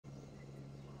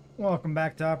Welcome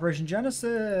back to Operation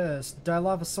Genesis.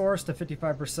 Dilophosaurus to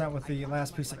 55% with the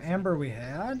last piece of amber we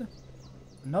had.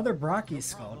 Another Brockie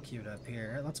skull queued up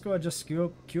here. Let's go ahead and just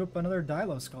queue up another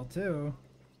Dilo skull too.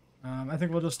 I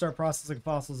think we'll just start processing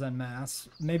fossils en masse.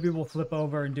 Maybe we'll flip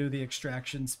over and do the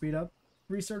extraction speed up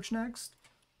research next.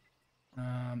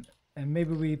 And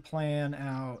maybe we plan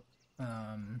out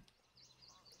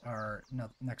our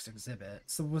next exhibit.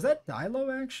 So was that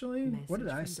Dilo actually? What did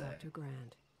I say? Dr.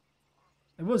 Grant.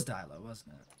 It was Dilo,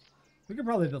 wasn't it? We could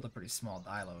probably build a pretty small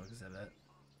Dilo exhibit.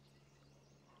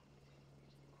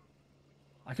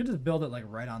 I could just build it like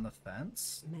right on the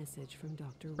fence. Message from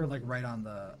Dr. Or like right on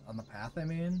the path, I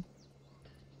mean.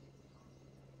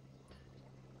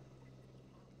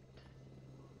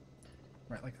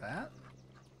 Right like that?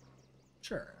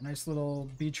 Sure. Nice little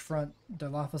beachfront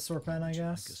Dilophosaur pen, I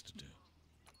guess.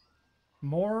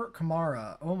 More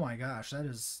Kamara. Oh my gosh, that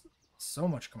is so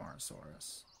much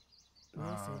Kamarasaurus.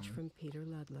 Message from Peter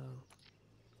Ludlow.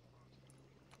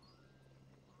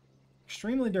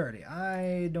 Extremely dirty.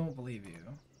 I don't believe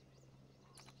you.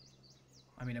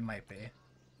 I mean, it might be. Did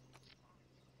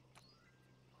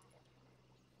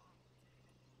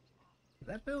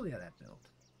that build? Yeah, that build.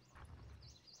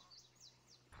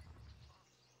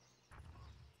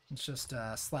 It's just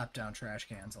slap down trash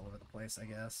cans all over the place, I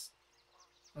guess.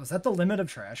 Oh, is that the limit of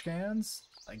trash cans?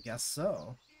 I guess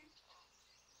so.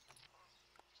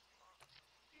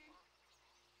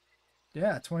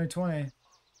 Yeah, 2020.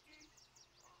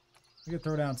 We could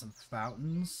throw down some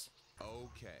fountains.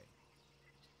 Okay.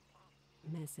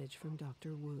 Message from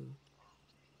Dr. Wu.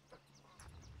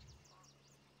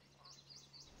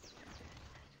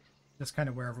 Just kind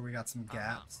of wherever we got some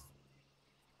gaps.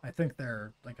 I think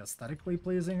they're like aesthetically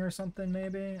pleasing or something,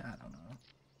 maybe? I don't know.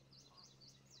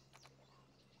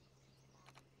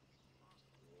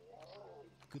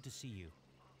 Good to see you.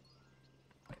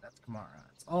 Wait, that's Kamara.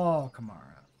 It's all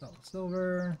Kamara. Fellow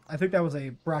silver. I think that was a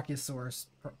Brachiosaurus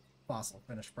fossil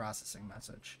finished processing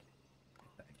message.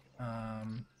 I think.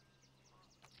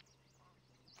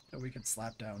 So we could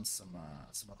slap down some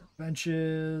other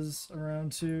benches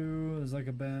around too. There's like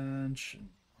a bench, and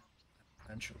a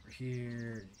bench over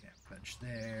here. You can have a bench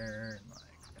there, and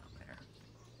like down there.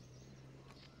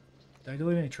 Did I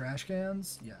delete any trash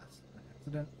cans? Yes.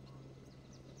 Accident.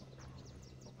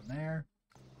 Open there.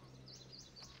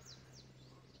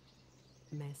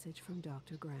 Message from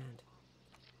Dr. Grant.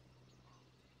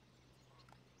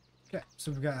 Okay, so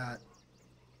we've got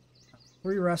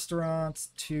 3 restaurants,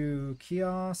 2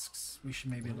 kiosks. We should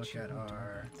maybe look at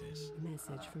our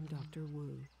Message from Dr.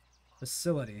 Wu.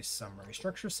 facility summary,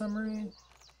 structure summary.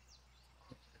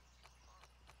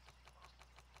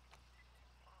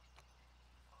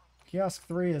 Kiosk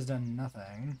 3 has done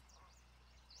nothing.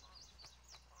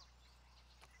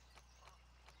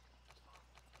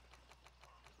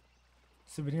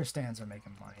 Souvenir stands are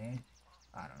making money.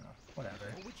 I don't know. Whatever.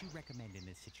 What would you recommend in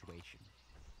this situation?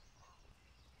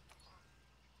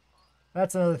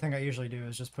 That's another thing I usually do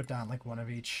is just put down like one of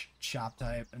each shop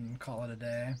type and call it a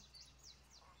day.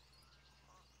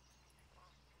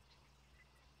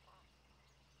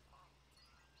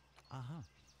 Uh-huh.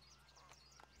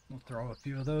 We'll throw a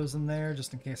few of those in there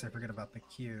just in case I forget about the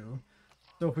queue.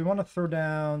 So if we want to throw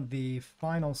down the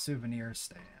final souvenir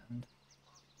stand.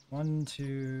 1,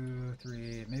 2,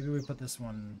 3. Maybe we put this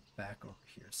one back over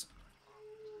here somewhere.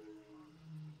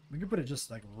 We could put it just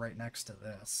like right next to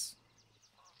this.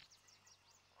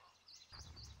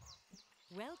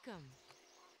 Welcome.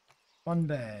 Fun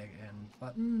bag and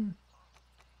button.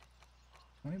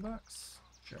 20 bucks?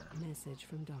 Sure. Message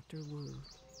from Dr. Wu.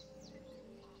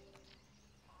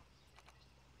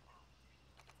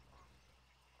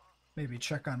 Maybe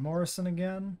check on Morrison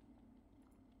again.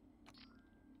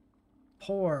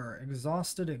 Poor,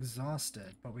 exhausted,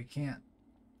 but we can't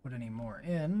put any more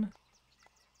in.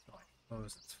 So I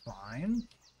suppose it's fine.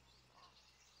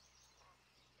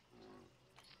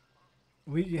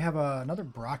 We have another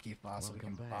Brockie fossil we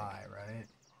can buy, right?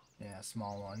 Yeah, a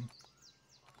small one.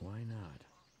 Why not?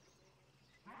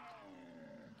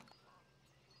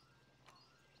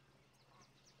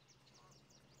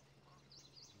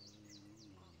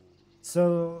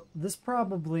 So this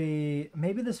probably,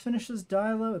 maybe this finishes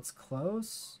Dilo. It's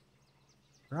close.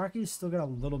 Brockie's still got a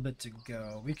little bit to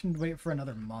go. We can wait for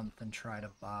another month and try to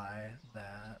buy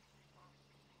that.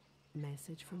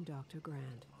 Message from Dr.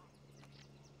 Grant.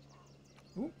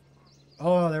 Ooh.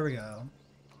 Oh, there we go.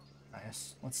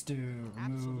 Nice. Let's do remove,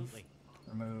 Absolutely.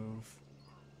 remove,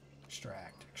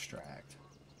 extract, extract.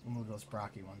 We'll move those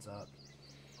Brockie ones up.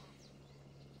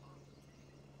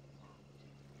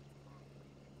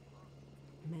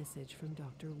 Message from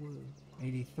Dr. Wu.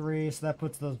 83, so that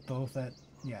puts those both at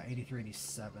Yeah, 83,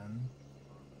 87.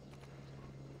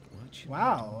 What should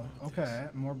Wow. we do about Okay,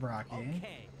 more Brocky.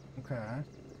 Okay. Okay.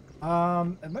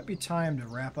 It might be time to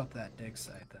wrap up that dig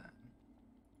site then.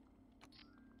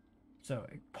 So,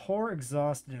 poor,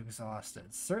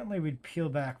 exhausted. Certainly we'd peel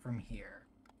back from here.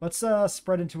 Let's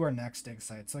spread into our next dig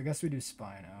site. So I guess we do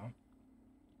Spino.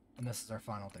 And this is our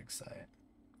final dig site.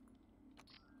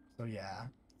 So yeah.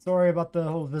 Sorry about the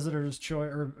whole visitor's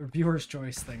choice, or viewer's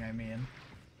choice thing, I mean.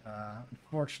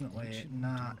 Unfortunately,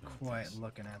 not quite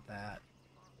looking at that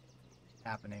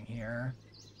happening here.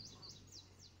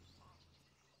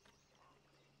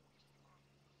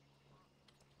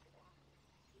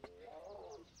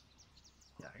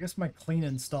 Yeah, I guess my clean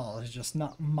install is just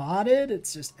not modded,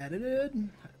 it's just edited,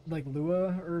 like Lua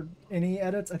or any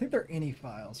edits. I think they're any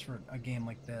files for a game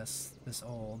like this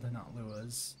old, not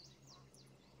Lua's.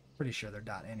 Pretty sure they're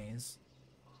 .any's.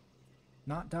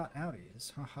 Not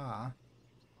 .outies, haha.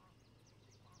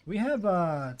 We have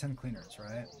 10 cleaners,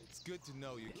 right? It's good to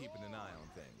know you're keeping an eye on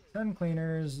things. 10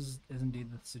 cleaners is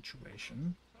indeed the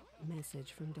situation.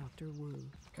 Message from Dr. Wu.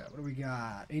 Okay, what do we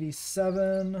got?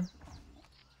 87.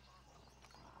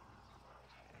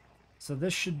 So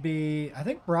this should be... I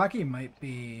think Brocky might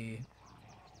be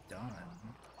done.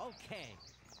 Okay.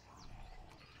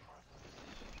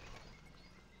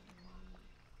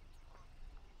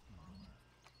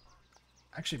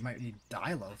 Actually might need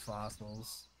Dilo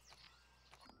fossils.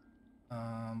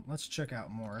 Let's check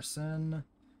out Morrison.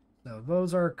 So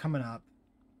those are coming up.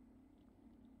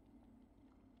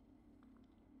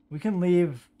 We can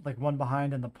leave like one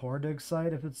behind in the poor dig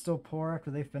site if it's still poor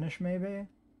after they finish maybe.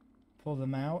 Pull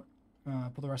them out.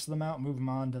 Pull the rest of them out, move them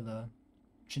on to the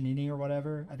Chinini or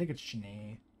whatever. I think it's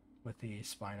Chinini with the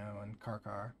Spino and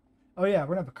Karkar. Oh yeah,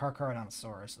 we're gonna have a Karkar and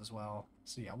Allosaurus as well.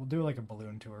 So yeah, we'll do like a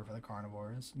balloon tour for the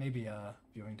carnivores. Maybe a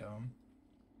viewing dome.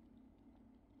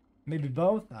 Maybe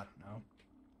both? I don't know.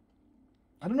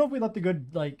 I don't know if we left a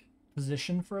good like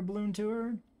position for a balloon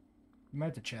tour. We might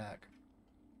have to check.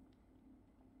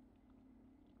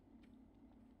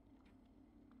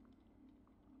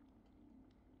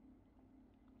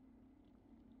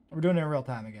 We're doing it in real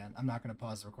time again. I'm not going to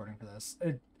pause the recording for this.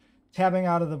 Tabbing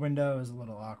out of the window is a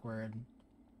little awkward.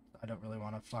 I don't really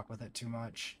want to fuck with it too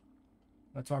much.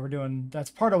 That's why we're doing... That's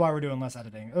part of why we're doing less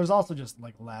editing. There's also just,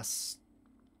 like, less...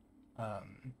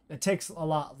 it takes a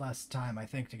lot less time, I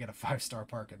think, to get a 5-star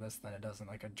park at this than it does in,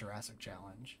 like, a Jurassic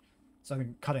challenge. So I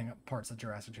think cutting parts of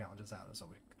Jurassic challenges out is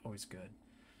always good.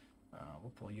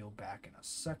 We'll pull you back in a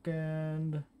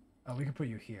second. Oh, we can put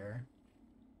you here.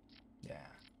 Yeah.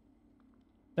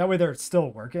 That way they're still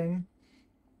working.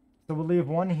 So we'll leave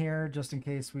one here just in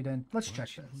case we didn't... Let's check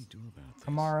this.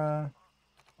 Kamara,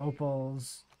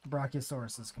 Opals,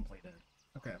 Brachiosaurus is completed.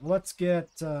 Okay, well, let's get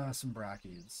some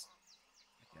Brachies.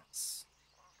 Yes.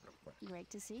 Great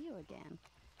to see you again.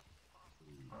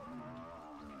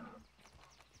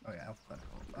 Oh yeah,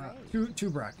 alphabetical.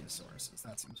 Two Brachiosauruses.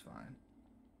 That seems fine.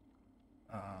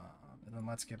 And then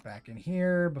let's get back in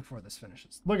here before this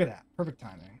finishes. Look at that. Perfect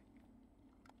timing.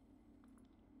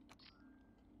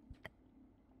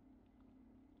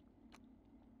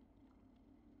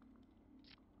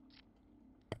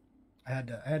 I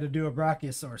had to do a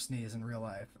Brachiosaur sneeze in real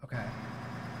life. Okay.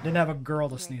 Didn't have a girl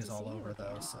to sneeze all over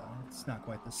though, so it's not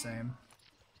quite the same.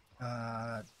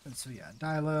 And so yeah,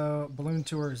 Dilo, balloon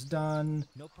tour is done.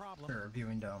 No problem. Or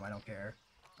viewing dome, I don't care.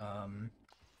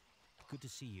 Good to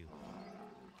see you.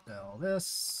 Sell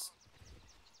this.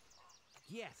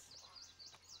 Yes.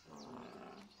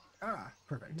 Ah,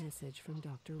 perfect. Message from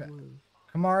Dr. Okay. Wu.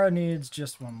 Kamara needs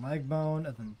just one leg bone,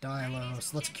 and then Dilo.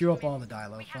 So let's queue up all the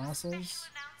Dilo fossils.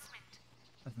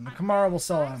 And then the Kamara will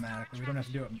sell automatically. We don't have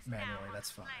to do it manually. That's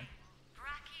fine.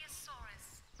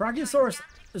 Brachiosaurus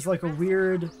is like a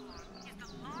weird...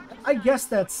 I guess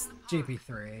that's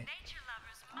JP3.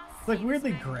 It's like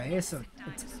weirdly gray, so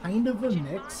it's kind of a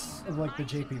mix of like the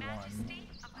JP1.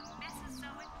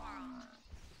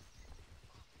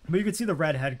 But you can see the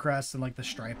red head crest and like the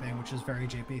striping, which is very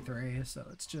JP3. So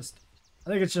it's just...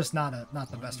 I think it's just not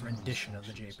the best rendition of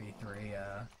the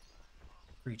JP3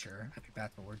 creature. I think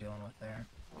that's what we're dealing with there.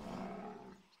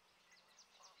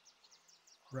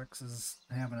 Rex is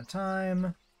having a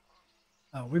time.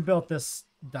 Oh, we built this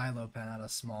Dilo pen out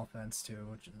of small fence too,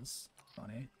 which is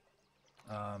funny.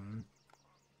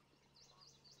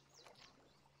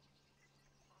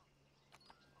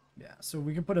 Yeah, so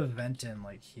we can put a vent in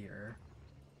like here.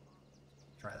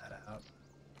 Try that out.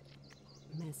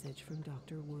 Message from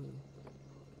Dr. Wu.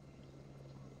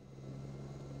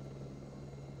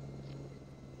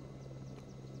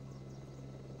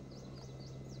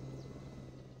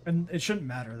 And it shouldn't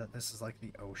matter that this is like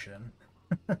the ocean.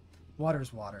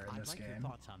 Water's water in I'd this like your game.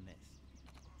 thoughts on this.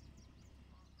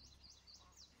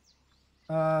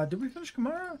 Did we finish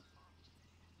Kamara?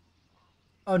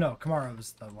 Oh no, Kamara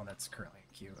was the one that's currently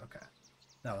in queue. Okay.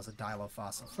 That was a Dilo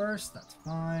fossil first. That's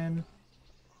fine.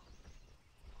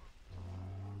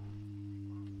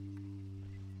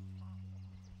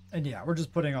 And yeah, we're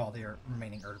just putting all the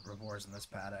remaining herbivores in this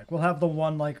paddock. We'll have the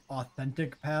one, like,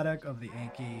 authentic paddock of the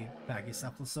Anki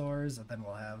Pachycephalosaurs, and then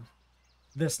we'll have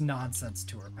this nonsense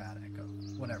tour paddock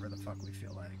of whatever the fuck we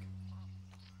feel like.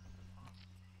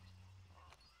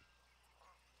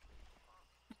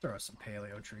 Throw some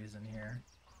paleo trees in here.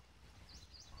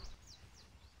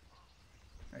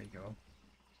 There you go.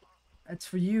 That's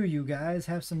for you, you guys.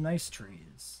 Have some nice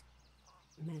trees.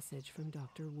 Message from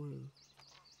Dr. Wu.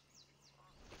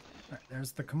 Alright,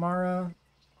 there's the Kamara.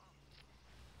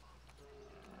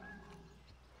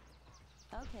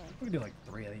 Okay. We can do like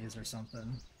 3 of these or something.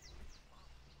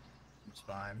 It's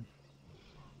fine.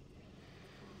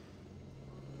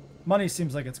 Money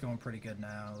seems like it's going pretty good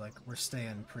now. Like, we're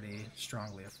staying pretty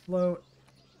strongly afloat.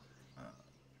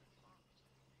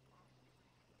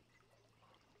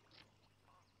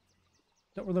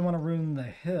 Don't really want to ruin the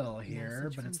hill here,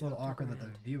 Message but it's a from little Dr. awkward that the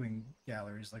Grant. viewing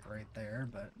gallery's like right there,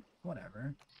 but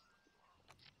whatever.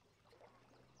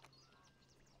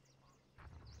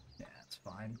 Yeah, it's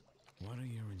fine. What are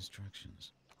your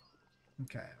instructions?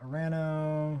 Okay,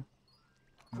 Arano.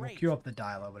 We'll Great. queue up the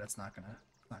Dilo, but it's not gonna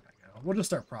go. We'll just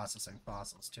start processing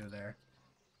fossils too there.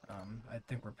 I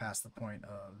think we're past the point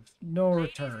of no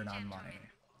return on money.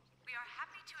 We are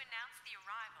happy to announce the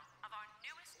arrival of our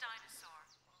newest dinosaur,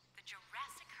 the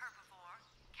Jurassic herbivore,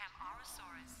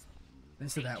 Camarasaurus. They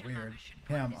said that Nature weird. lovers should put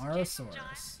this gentle giant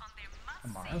Camarasaurus. on their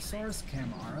must-see Camarasaurus? list.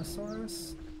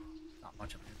 Camarasaurus? Not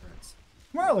much of a difference.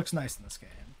 Kamara looks nice in this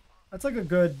game. That's like a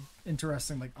good,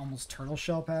 interesting, like almost turtle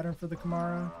shell pattern for the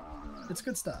Kamara. It's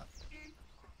good stuff.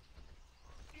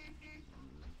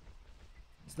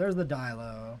 So there's the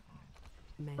Dilo.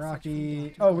 Message Rocky. from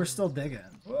Dr. Oh, we're Grant. still digging.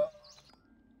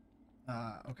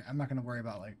 Okay, I'm not gonna worry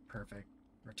about like perfect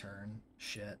return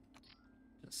shit.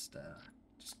 Just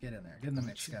get in there. Get in the What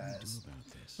mix, should we do guys. about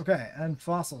this? Okay, and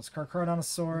fossils.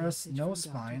 Carcharodontosaurus, Message no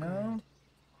from Dr. Spino. Grant.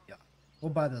 Yeah,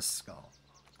 we'll buy this skull.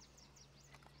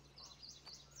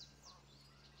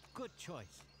 Good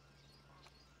choice.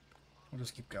 We'll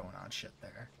just keep going on shit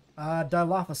there.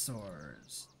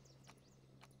 Dilophosaurs.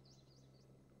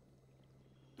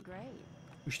 Great.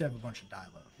 We should have a bunch of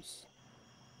Dilos.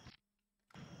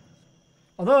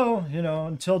 Although, you know,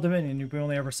 until Dominion, we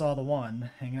only ever saw the one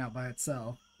hanging out by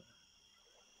itself.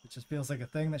 It just feels like a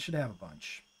thing that should have a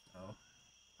bunch. So,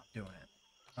 I'm doing it.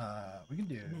 We can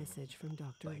do Message from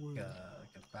Dr. like Wu.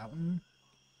 a fountain.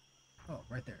 Oh,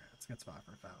 right there. That's a good spot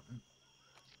for a fountain.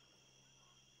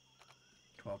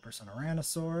 12%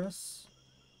 Tyrannosaurus.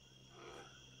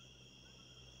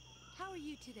 How are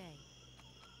you today?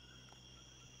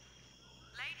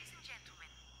 Ladies and gentlemen,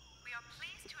 we are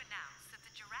pleased to announce that the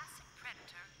Jurassic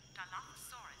predator,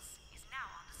 Dilophosaurus, is now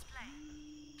on display.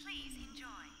 Please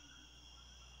enjoy.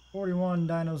 41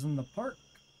 dinos in the park.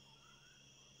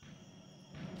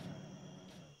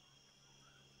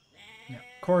 Yeah,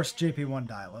 of course, JP1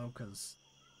 Dilo, because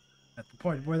at the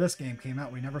point where this game came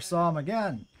out, we never saw him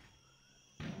again.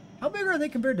 How big are they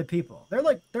compared to people?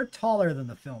 They're taller than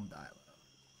the film Dilo.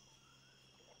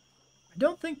 I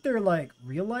don't think they're like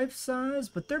real life size,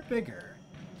 but they're bigger.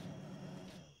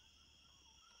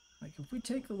 Like if we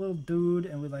take the little dude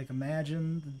and we like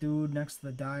imagine the dude next to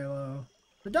the Dilo.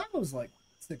 The Dilo's like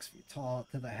 6 feet tall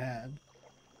to the head.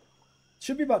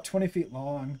 Should be about 20 feet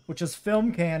long, which is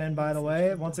film canon, by the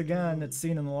way. Once again, it's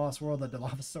seen in the Lost World that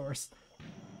Dilophosaurus,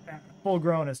 full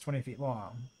grown, is 20 feet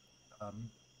long.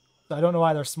 So I don't know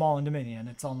why they're small in Dominion.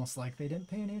 It's almost like they didn't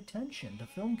pay any attention to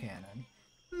film canon.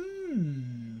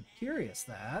 Curious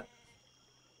that.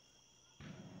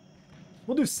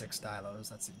 We'll do 6 Dilos.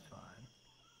 That seems fine.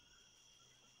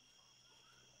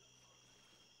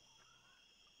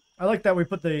 I like that we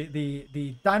put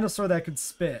the dinosaur that could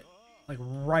spit like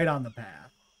right on the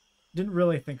path. Didn't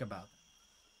really think about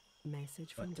that.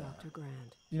 Message from But, Dr.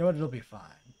 Grant. You know what? It'll be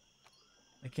fine.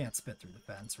 They can't spit through the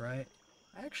fence, right?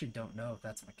 I actually don't know if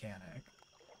that's a mechanic.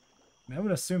 I mean, I'm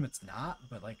gonna assume it's not,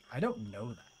 but like, I don't know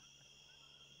that.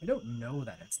 I don't know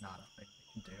that it's not a thing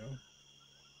they can do.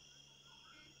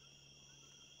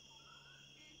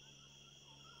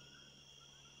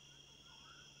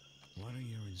 What are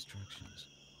your instructions?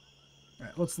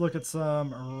 Alright, let's look at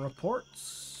some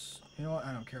reports. You know what?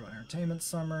 I don't care about entertainment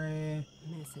summary.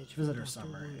 Message from Visitor Dr.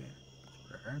 summary.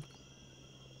 Wu. Sure.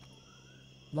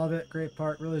 Love it. Great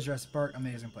park. Really is Jurassic Park.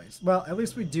 Amazing place. Well, at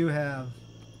least we do have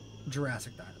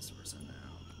Jurassic dinosaurs in now.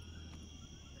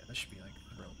 Yeah, this should be like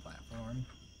a real platform.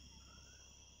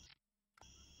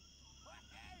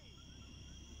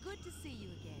 Good to see you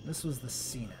again. This was the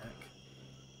scenic.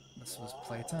 This was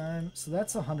playtime. So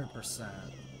that's 100%.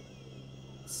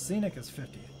 Scenic is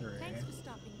 53. Thanks for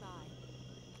stopping by.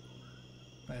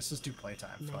 Let's just do playtime.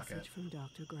 Fuck it. Message from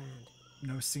Dr. Grant.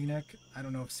 No scenic. I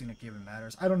don't know if scenic even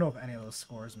matters. I don't know if any of those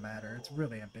scores matter. It's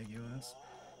really ambiguous.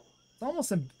 It's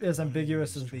almost as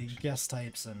ambiguous as the guest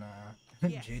types in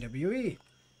Yes. JWE.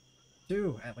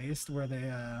 Too, at least, where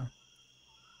they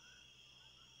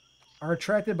are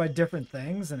attracted by different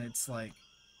things, and it's like,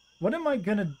 what am I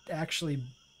gonna actually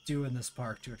do in this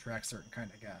park to attract certain kind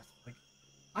of guests? Like,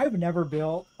 I've never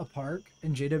built a park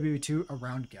in JWE2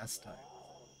 around guest type.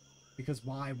 Because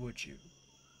why would you?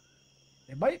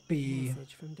 It might be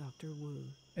Message from Dr. Wu.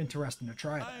 interesting to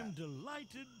try that. I'm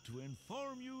delighted to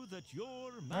inform you that your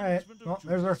Alright, management well, of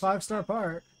there's our Jurassic 5-star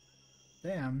park.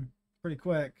 Damn, pretty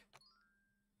quick.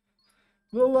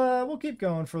 We'll keep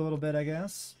going for a little bit, I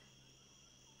guess.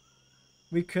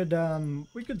 We could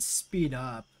speed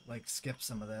up, like skip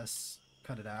some of this,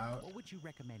 cut it out. What would you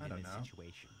recommend I in don't this know.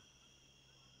 situation?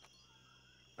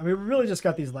 I mean, we really just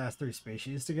got these last 3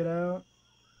 species to get out.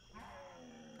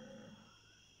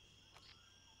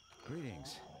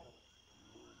 Greetings.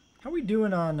 How we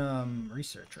doing on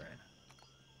research right now?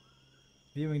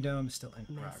 Viewing dome is still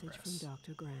in Message from progress.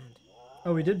 Dr. Grant.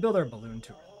 Oh, we did build our balloon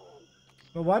tour.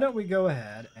 But why don't we go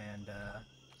ahead and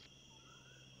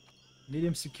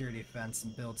medium security fence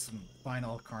and build some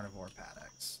final carnivore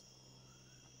paddocks.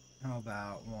 How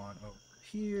about one over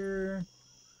here?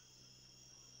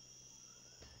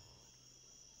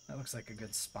 That looks like a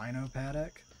good spino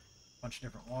paddock. Bunch of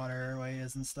different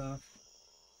waterways and stuff.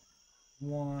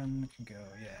 One can go,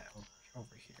 yeah,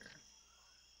 over here.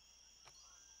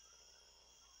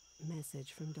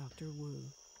 Message from Dr. Wu.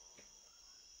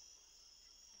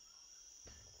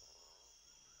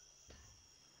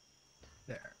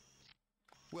 There.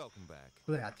 Welcome back.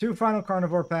 So yeah, 2 final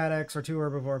carnivore paddocks or 2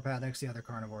 herbivore paddocks, the other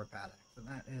carnivore paddock. And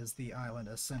that is the island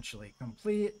essentially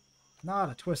complete. Not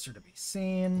a twister to be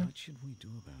seen. What should we do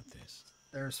about this?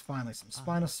 There's finally some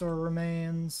Spinosaur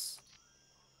remains.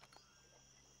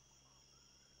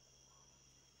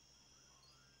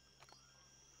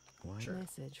 Why? Sure.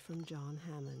 Message from John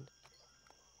Hammond.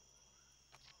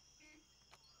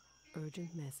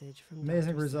 Urgent message from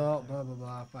Amazing Dr. result, Sattler. blah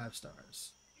blah blah, 5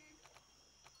 stars.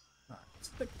 Alright,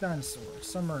 stick dinosaur,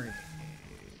 summary.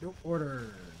 Your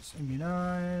orders,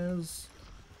 immunize.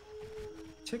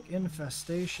 Tick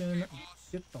infestation,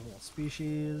 get the whole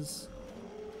species.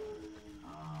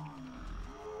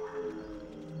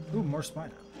 Ooh, more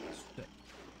Spino. Sick.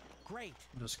 Great.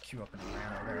 We'll just queue up and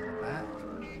ran over there in the back.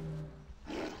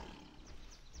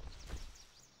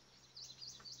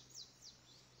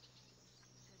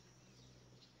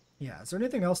 Yeah, is there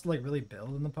anything else to like really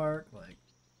build in the park? Like,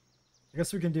 I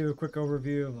guess we can do a quick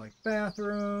overview of like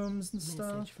bathrooms and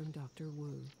stuff. Message from Dr.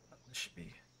 Wu. Oh, this should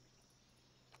be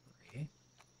 3.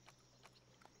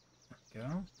 There we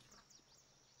go.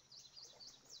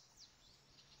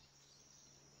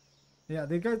 Yeah,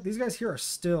 these guys here are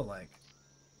still like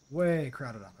way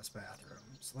crowded on this bathroom.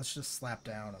 So let's just slap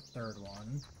down a 3rd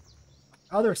one.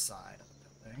 Other side of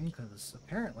the building, because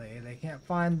apparently they can't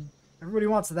find. Everybody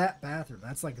wants that bathroom.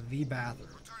 That's like the bathroom.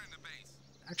 Returning to base.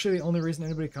 Actually, the only reason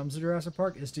anybody comes to Jurassic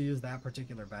Park is to use that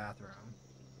particular bathroom.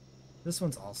 This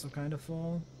one's also kind of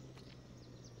full.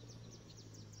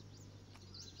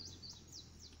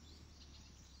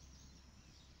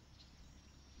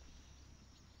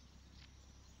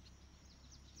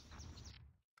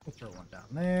 We'll throw one down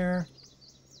there.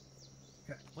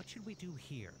 Okay. What should we do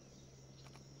here?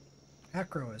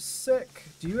 Acro is sick.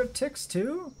 Do you have ticks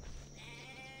too?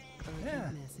 Urgent Yeah.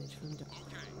 message from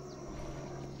Dr.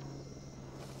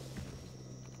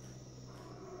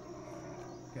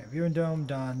 Okay, viewing dome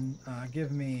done.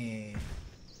 Give me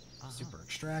super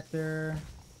extractor.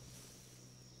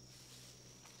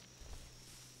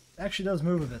 It actually does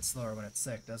move a bit slower when it's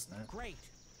sick, doesn't it? Great.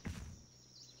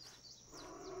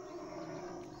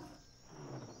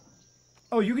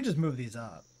 Oh, you can just move these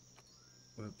up.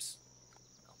 Whoops.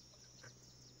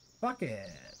 Fuck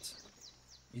it.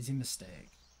 Easy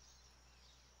mistake.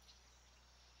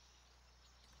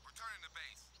 Returning to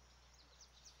base.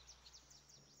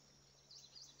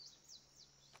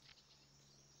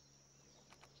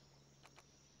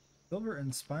 Silver and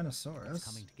It's Spinosaurus.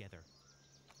 coming together.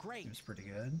 Great. Seems pretty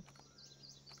good.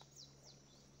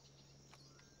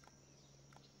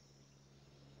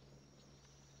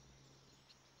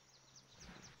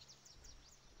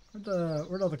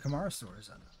 Where'd all the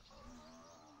Camarasaurs end up?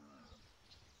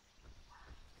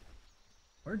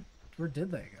 Where'd Where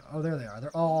did they go? Oh, there they are. They're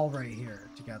all right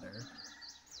here together.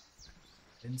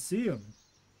 Didn't see them.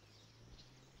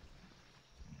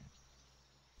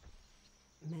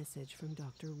 Message from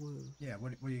Dr. Wu. Yeah,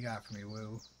 what do you got for me,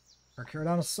 Woo?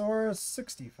 Carcharodontosaurus,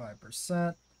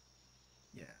 65%.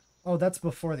 Yeah. Oh, that's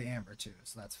before the amber, too,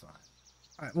 so that's fine.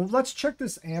 All right, well, let's check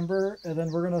this amber, and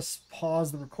then we're going to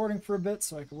pause the recording for a bit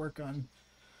so I can work on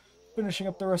finishing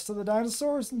up the rest of the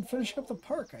dinosaurs and finishing up the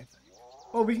park, I think.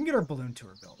 Oh, we can get our balloon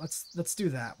tour built. Let's do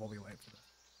that while we wait for this.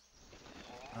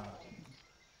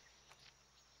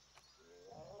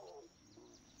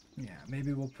 Yeah,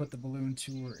 maybe we'll put the balloon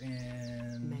tour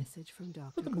in... Message from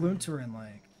Dr. Put the balloon tour in,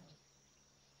 like...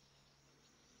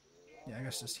 Yeah, I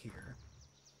guess just here.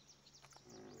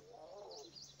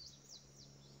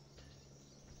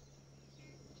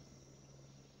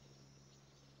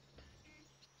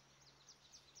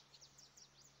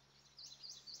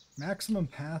 Maximum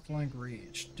path length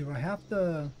reached. Do I have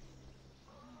to...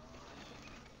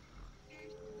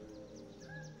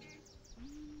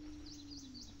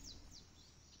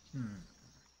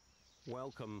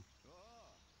 Welcome.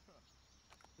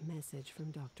 Message from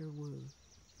Dr. Wu.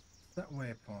 That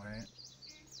waypoint.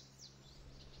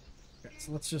 Okay,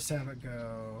 so let's just have it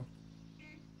go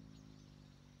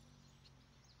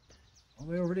all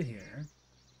the way over to here.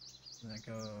 Then it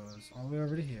goes all the way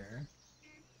over to here.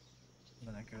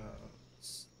 Then it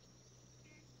goes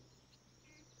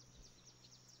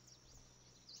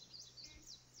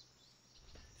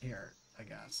here, I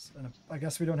guess. And I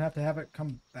guess we don't have to have it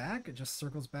come back. It just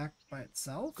circles back by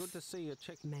itself. Good to see you,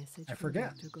 chick. Message I from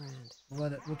forget. Dr.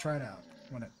 Grant. We'll try it out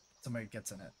when somebody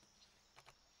gets in it.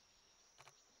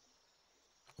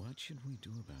 What should we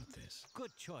do about this?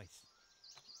 Good choice.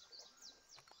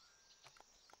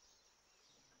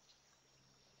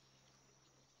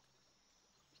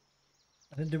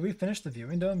 And then did we finish the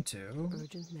viewing dome too?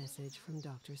 Urgent message from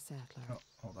Dr. Sattler. Oh,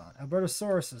 hold on.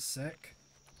 Albertosaurus is sick.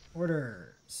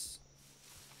 Orders.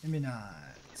 Immunize.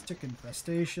 Tick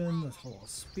infestation. The whole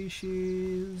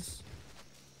species.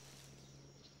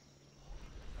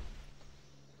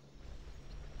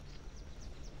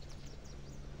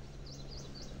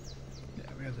 Yeah,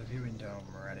 we have the viewing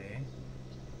dome ready.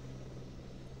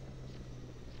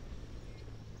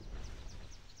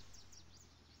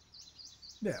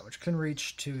 Yeah, which can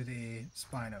reach to the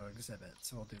Spino exhibit,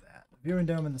 so we'll do that. The viewing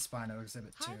dome and the Spino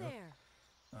exhibit too. Hi there.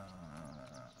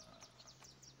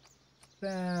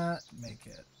 That, make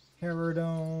it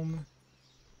Terrordome.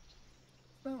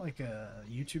 It's not like a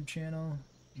YouTube channel.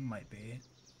 It might be.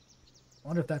 I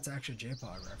wonder if that's actually a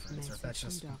JPOG reference or if that's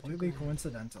just completely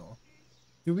coincidental.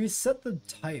 Do we set the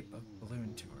type of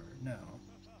balloon tour? No.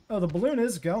 Oh, the balloon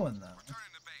is going though.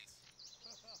 Returning to base.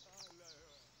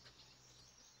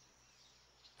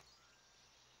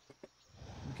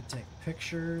 We could take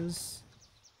pictures.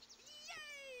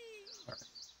 Or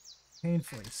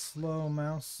painfully slow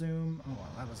mouse zoom. Oh, wow,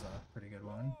 that was a pretty good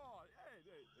one.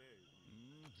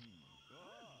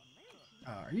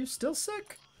 Are you still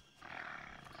sick?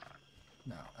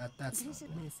 No, that's not.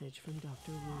 Message from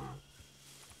Dr. Wu.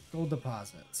 Gold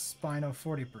deposits. Spino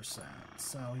 40%.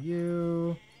 Sell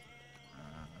you.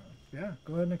 Yeah,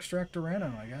 go ahead and extract a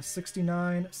random, I guess.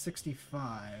 69,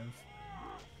 65.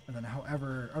 And then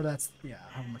however, oh, that's, yeah,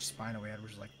 how much Spino we had,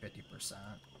 which is like 50%.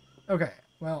 Okay,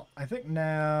 well, I think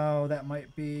now that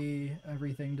might be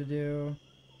everything to do.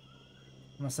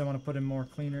 Unless I want to put in more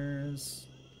cleaners.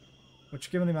 Which,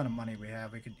 given the amount of money we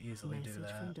have, we could easily do Message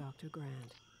that. from Dr.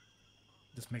 Grant.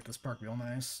 Just make this park real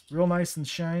nice. Real nice and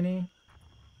shiny.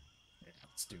 Yeah,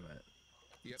 let's do it.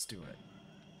 Let's do it.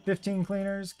 15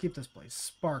 cleaners. Keep this place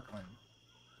sparkling.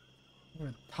 We're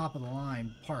at the top of the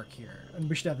line park here. And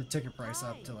we should have the ticket price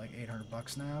up to like 800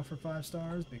 bucks now for 5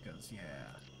 stars because,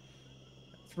 yeah.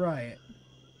 That's right.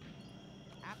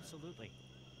 Absolutely.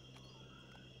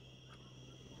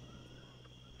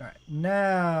 Alright,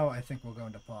 now I think we'll go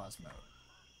into pause mode.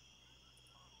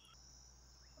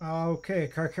 Okay,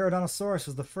 Carcharodontosaurus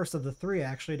is the first of the 3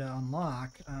 actually to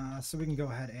unlock, so we can go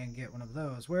ahead and get one of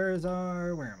those. Where am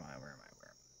I?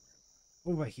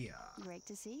 Over here. Great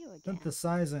to see you again.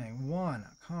 Synthesizing 1,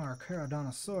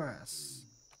 Carcharodontosaurus.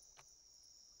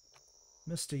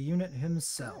 Mr. Unit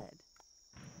himself. Good.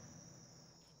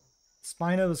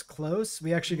 Spino's close.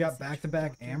 We actually got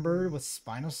back-to-back Amber with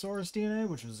Spinosaurus DNA,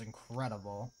 which was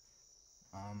incredible.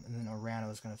 And then Orano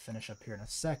is going to finish up here in a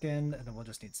second, and then we'll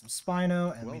just need some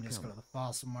Spino, and we can just go to the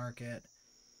fossil market.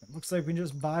 It looks like we can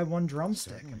just buy 1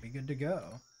 drumstick and be good to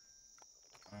go.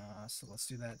 So let's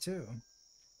do that too.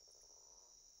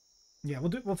 Yeah,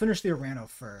 we'll finish the Orano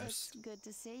first, It's good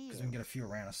to see you. because we can get a few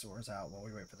Oranosaurs out while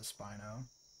we wait for the Spino.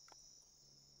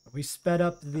 We sped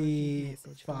up the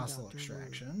Message from fossil Dr. Wu.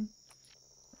 extraction.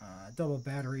 Double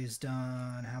batteries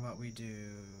done. How about we do,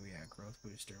 yeah, growth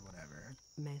booster, whatever.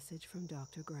 Message from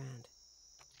Dr. Grant.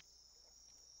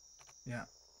 Yeah.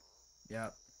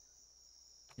 Yep.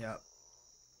 Yep.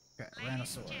 Okay, Ladies and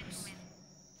Rhinosaurs. gentlemen,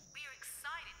 we are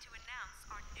excited to announce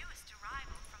our newest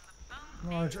arrival from the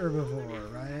bone Large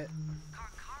herbivore, right?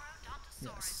 Carcharodontosaurus.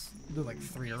 Yes. Do like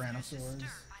 3 Listeners Rhinosaurs.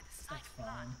 disturbed by the sight That's of blood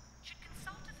fine. should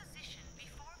consult a physician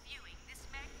before viewing this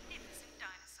magnificent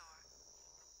dinosaur.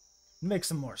 Makes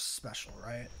them more special,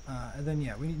 right? And then,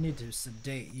 yeah, we need to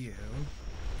sedate you.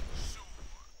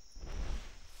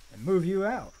 And move you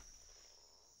out.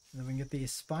 And then we can get the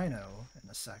Spino in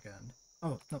a second.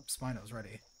 Oh, nope, Spino's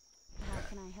ready. How Okay.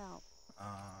 can I help?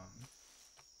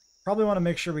 Probably want to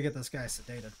make sure we get this guy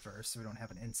sedated first so we don't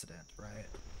have an incident, right?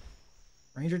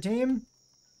 Ranger team?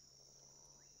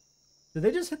 Did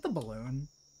they just hit the balloon?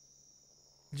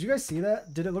 Did you guys see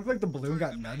that? Did it look like the balloon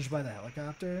got nudged by the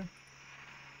helicopter?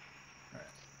 Alright.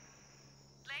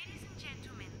 Ladies and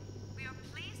gentlemen, we are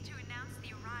pleased to announce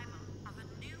the arrival of a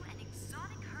new and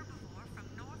exotic herbivore from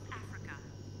North Africa.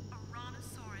 A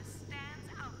Rhinosaurus stands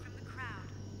out from the crowd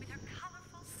with her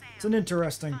colorful sails. It's an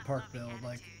interesting and park fun-loving build,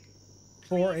 like attitude.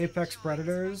 4 Please apex enjoy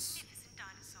predators. this magnificent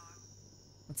dinosaur.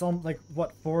 It's on like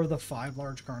what 4 of the 5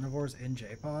 large carnivores in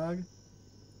JPOG.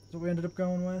 That's what we ended up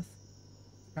going with.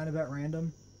 Kind of at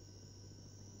random.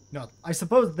 No, I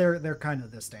suppose they're kind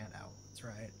of the standout ones,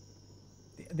 right?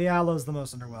 The Aloe's the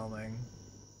most underwhelming.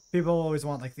 People always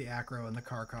want like the Acro and the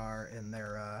Carcar in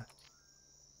their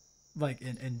like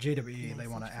in JWE they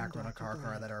want an Message from Acro and a Dr. Carcar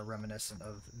Grant. that are reminiscent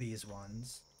of these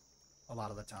ones a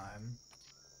lot of the time.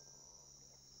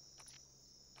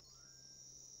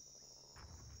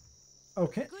 Oh,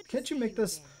 can't you make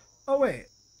this? Oh wait,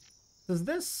 does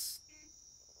this?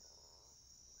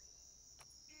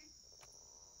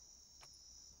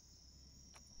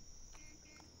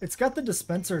 It's got the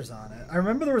dispensers on it. I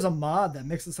remember there was a mod that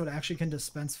makes it so it actually can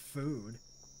dispense food,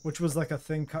 which was like a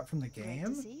thing cut from the Great game.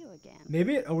 to see you again.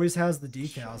 Maybe it always has the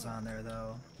decals on there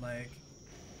though. Like,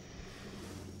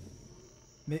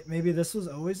 maybe this was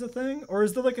always a thing, or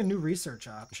is there like a new research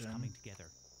It's option? coming together.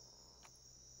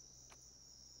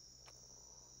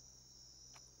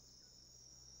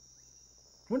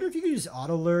 Wonder if you could use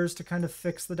auto lures to kind of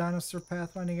fix the dinosaur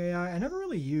pathfinding AI. I never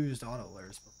really used auto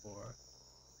lures before.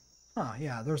 Huh,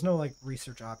 yeah, there's no like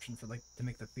research option for like to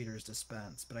make the feeders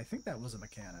dispense, but I think that was a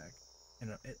mechanic,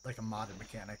 like a modded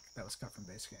mechanic that was cut from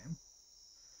base game.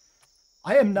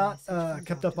 I am not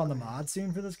kept up on the mod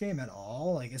scene for this game at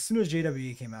all. Like as soon as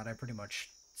JWE came out, I pretty much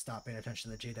stopped paying attention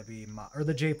to the JWE or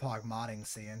the JPOG modding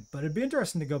scene. But it'd be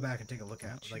interesting to go back and take a look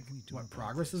at like what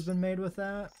progress has been made with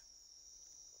that.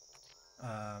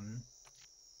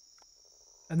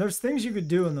 And there's things you could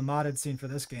do in the modded scene for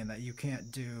this game that you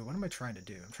can't do. What am I trying to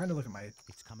do? I'm trying to look at my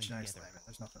It's coming genetics together. thing.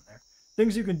 There's nothing there.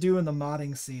 Things you can do in the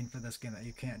modding scene for this game that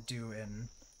you can't do in...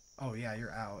 Oh yeah,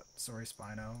 you're out. Sorry,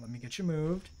 Spino. Let me get you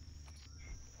moved.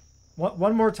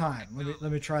 One more time.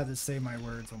 Let me try to say my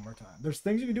words one more time. There's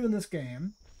things you can do in this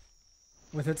game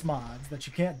with its mods that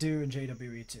you can't do in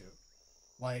JWE2.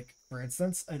 Like, for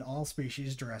instance, an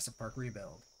all-species Jurassic Park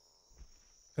rebuild.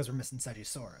 Because we're missing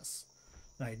Segisaurus.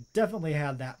 And I definitely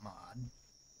had that mod.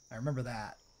 I remember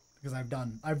that because I've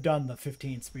done the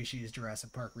 15 species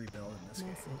Jurassic Park rebuild in this game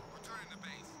Message. Returning to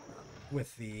base.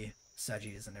 with the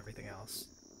Segis and everything else.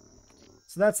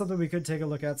 So that's something we could take a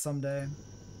look at someday.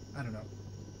 I don't know.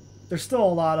 There's still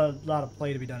a lot of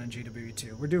play to be done in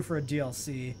GW2. We're due for a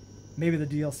DLC. Maybe the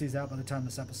DLC's out by the time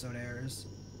this episode airs,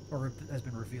 or has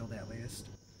been revealed at least.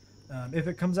 If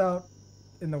it comes out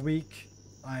in the week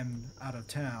I'm out of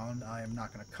town, I am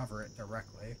not going to cover it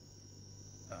directly.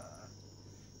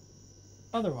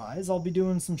 Otherwise, I'll be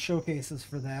doing some showcases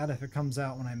for that if it comes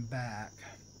out when I'm back.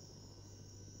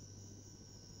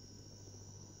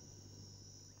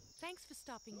 Thanks for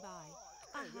stopping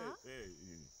by.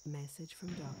 Message from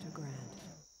Dr. Grant.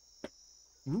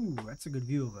 Ooh, that's a good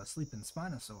view of a sleeping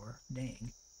Spinosaur.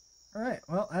 Dang. Alright,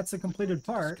 well, that's a completed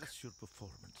park. Discuss your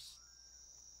performance.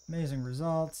 Amazing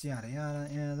results, yada yada.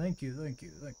 Yeah, thank you.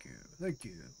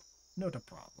 Not a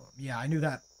problem. Yeah, I knew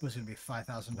that was going to be What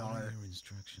are $5,000 your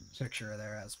instructions? picture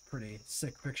there. That's a pretty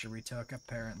sick picture we took,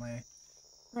 apparently.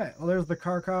 Right, well, there's the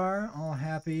car, all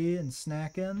happy and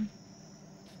snacking.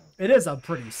 It is a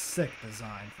pretty sick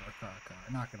design for a car,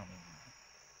 not gonna lie.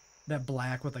 That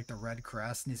black with, like, the red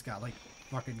crest, and he's got, like,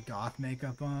 fucking goth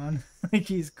makeup on. Like,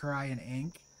 he's crying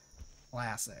ink.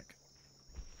 Classic.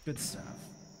 Good stuff.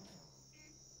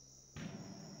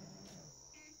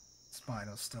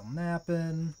 Spino's still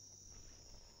napping.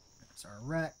 There's our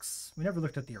Rex. We never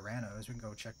looked at the Aranos. We can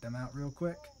go check them out real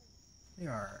quick. They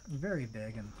are very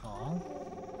big and tall.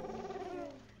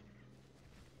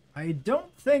 I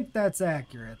don't think that's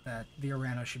accurate that the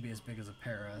Orano should be as big as a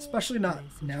para, especially not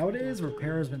nowadays where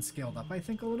para's been scaled up, I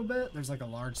think, a little bit. There's like a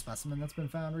large specimen that's been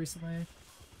found recently.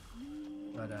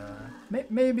 But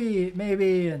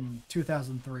maybe in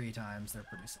 2003 times they're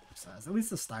pretty similar size. At least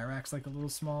the Styrac's like a little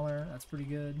smaller. That's pretty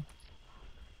good.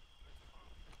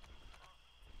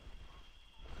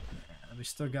 Yeah, we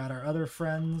still got our other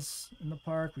friends in the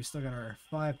park. We still got our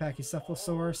 5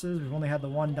 Pachycephalosauruses. We've only had the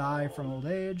 1 die from old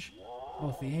age.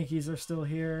 Both the Yankees are still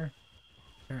here.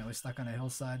 Apparently stuck on a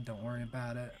hillside. Don't worry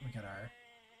about it. We got our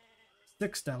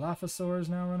 6 Dilophosaurs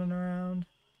now running around.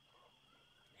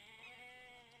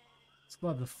 Still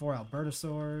have the 4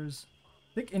 Albertosaurs.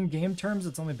 I think in game terms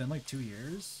it's only been like 2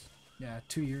 years. Yeah,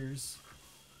 2 years.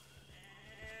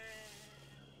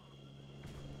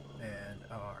 And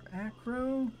our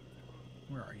Acro.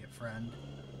 Where are you, friend?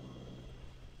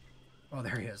 Oh,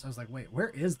 there he is. I was like, wait, where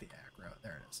is the Acro?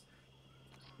 There it is.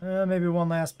 Maybe one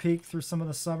last peek through some of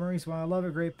the summaries. Wow, I love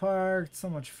it. Great park. So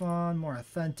much fun. More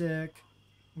authentic.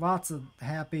 Lots of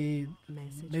happy.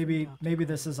 Maybe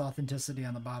this is authenticity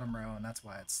on the bottom row, and that's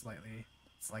why it's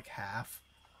like half.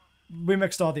 We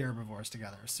mixed all the herbivores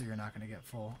together, so you're not going to get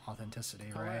full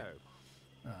authenticity, right?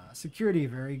 Security,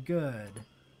 very good.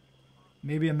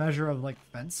 Maybe a measure of like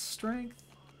fence strength.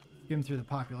 Skim through the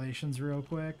populations real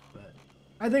quick, but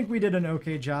I think we did an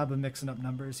okay job of mixing up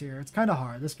numbers here. It's kind of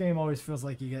hard. This game always feels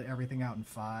like you get everything out in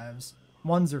 5s.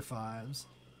 1s or 5s.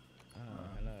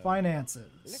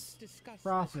 Finances.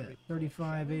 Profit,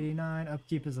 35.89.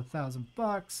 Upkeep is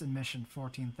 $1,000. Admission,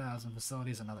 14,000.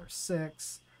 Facilities, another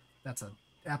 6. That's a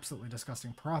absolutely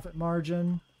disgusting profit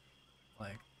margin.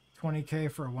 Like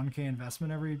 20k for a 1k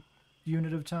investment every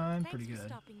unit of time. Pretty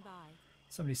good.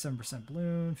 77%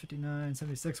 balloon, 59,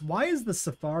 76. Why is the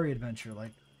safari adventure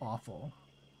like awful?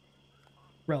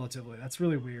 Relatively. That's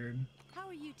really weird. How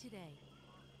are you today?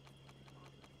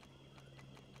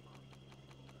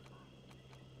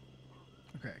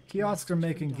 Okay, kiosks are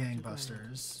making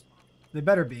gangbusters. They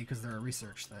better be, because they're a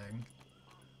research thing.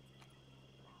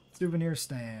 Souvenir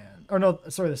stand. Oh no,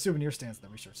 sorry, the souvenir stand's the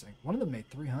research thing. One of them made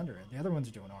 300. The other ones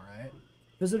are doing alright.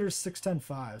 Visitors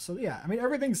 610.5. So yeah, I mean,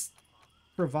 everything's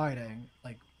providing,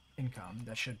 like, income.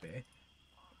 That should be.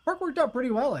 Park worked out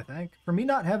pretty well, I think. For me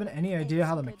not having any idea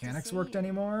how the mechanics worked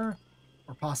anymore,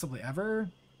 or possibly ever,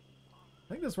 I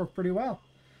think this worked pretty well.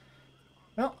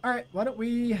 Well, alright, why don't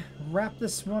we wrap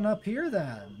this one up here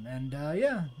then? And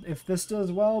yeah, if this does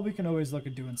well, we can always look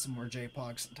at doing some more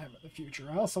JPOG sometime in the future.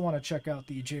 I also want to check out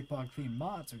the JPOG themed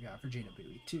mods we got for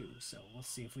JWE 2, so we'll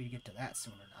see if we get to that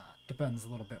soon or not. Depends a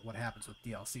little bit what happens with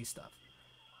DLC stuff.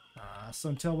 So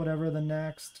until whatever the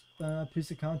next piece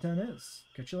of content is,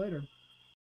 catch you later.